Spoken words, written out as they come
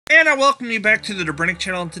And I welcome you back to the Dobrinic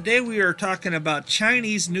channel, and today we are talking about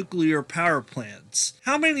Chinese nuclear power plants.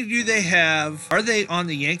 How many do they have? Are they on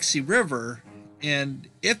the Yangtze River? And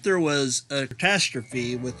if there was a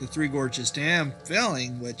catastrophe with the Three Gorges Dam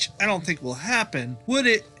failing, which I don't think will happen, would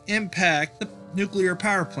it impact the nuclear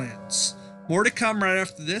power plants? More to come right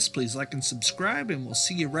after this. Please like and subscribe, and we'll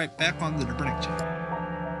see you right back on the Dobrinic channel.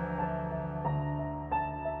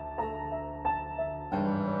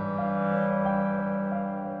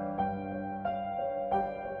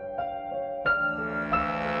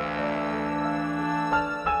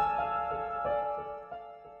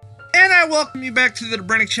 And I welcome you back to the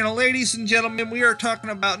Dobrinic channel. Ladies and gentlemen, we are talking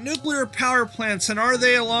about nuclear power plants, and are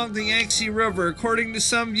they along the Yangtze River? According to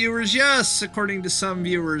some viewers, yes. According to some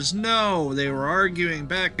viewers, no. They were arguing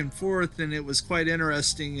back and forth, and it was quite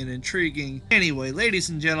interesting and intriguing. Anyway, ladies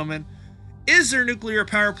and gentlemen, is there nuclear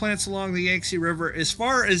power plants along the Yangtze River? As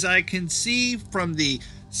far as I can see from the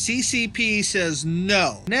CCP says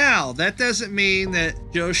no. Now, that doesn't mean that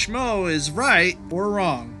Joe Schmo is right or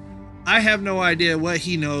wrong. I have no idea what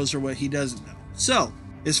he knows or what he doesn't know. So,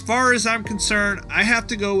 as far as I'm concerned, I have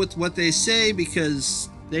to go with what they say because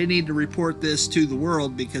they need to report this to the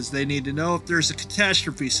world because they need to know if there's a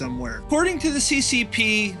catastrophe somewhere. According to the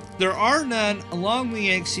CCP, there are none along the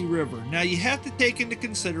Yangtze River. Now, you have to take into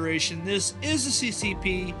consideration this is the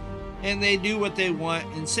CCP and they do what they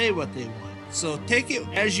want and say what they want. So take it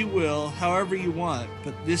as you will, however you want,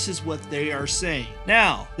 but this is what they are saying.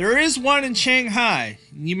 Now, there is one in Shanghai.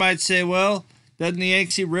 You might say, well, doesn't the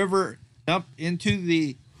Yangtze River dump into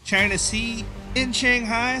the China Sea in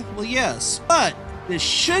Shanghai? Well, yes, but this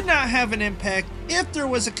should not have an impact if there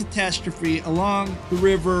was a catastrophe along the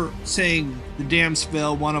river, saying the dams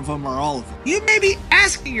fell, one of them or all of them. You may be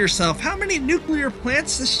asking yourself, how many nuclear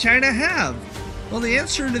plants does China have? Well, the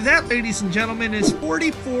answer to that, ladies and gentlemen, is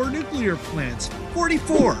 44 nuclear plants.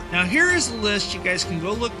 44. Now, here is a list. You guys can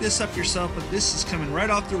go look this up yourself, but this is coming right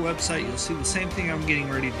off their website. You'll see the same thing I'm getting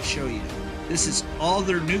ready to show you. This is all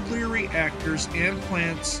their nuclear reactors and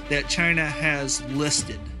plants that China has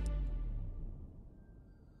listed.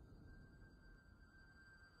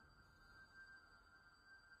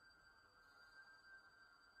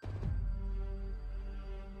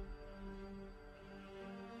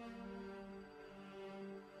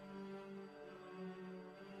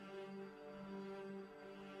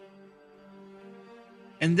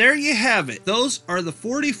 And there you have it. Those are the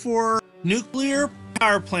 44 nuclear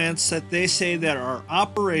power plants that they say that are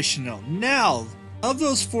operational. Now, of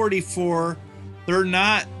those 44, they're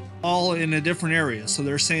not all in a different area. So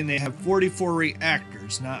they're saying they have 44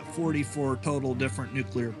 reactors, not 44 total different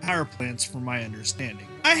nuclear power plants, from my understanding.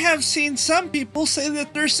 I have seen some people say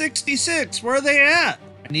that they're 66. Where are they at?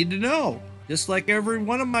 I need to know. Just like every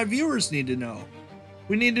one of my viewers need to know.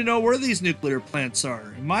 We need to know where these nuclear plants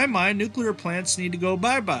are. In my mind, nuclear plants need to go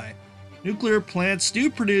bye-bye. Nuclear plants do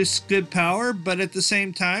produce good power, but at the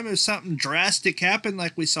same time, if something drastic happened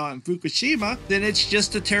like we saw in Fukushima, then it's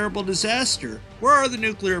just a terrible disaster. Where are the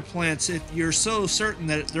nuclear plants if you're so certain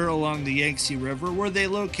that they're along the Yangtze River? Where are they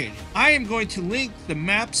located? I am going to link the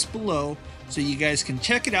maps below so you guys can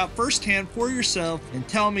check it out firsthand for yourself and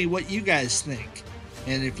tell me what you guys think.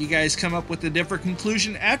 And if you guys come up with a different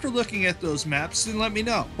conclusion after looking at those maps, then let me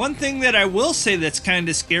know. One thing that I will say that's kind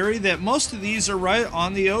of scary, that most of these are right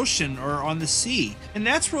on the ocean or on the sea. And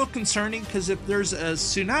that's real concerning because if there's a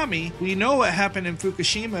tsunami, we know what happened in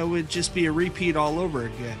Fukushima would just be a repeat all over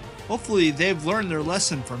again. Hopefully they've learned their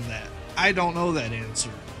lesson from that. I don't know that answer.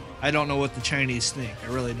 I don't know what the Chinese think.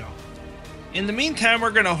 I really don't. In the meantime, we're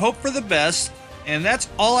going to hope for the best. And that's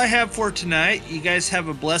all I have for tonight. You guys have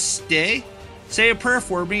a blessed day. Say a prayer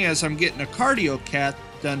for me as I'm getting a cardio cath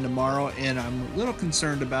done tomorrow, and I'm a little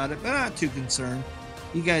concerned about it, but not too concerned.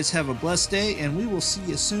 You guys have a blessed day, and we will see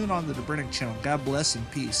you soon on the Dobrinic channel. God bless and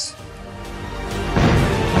peace.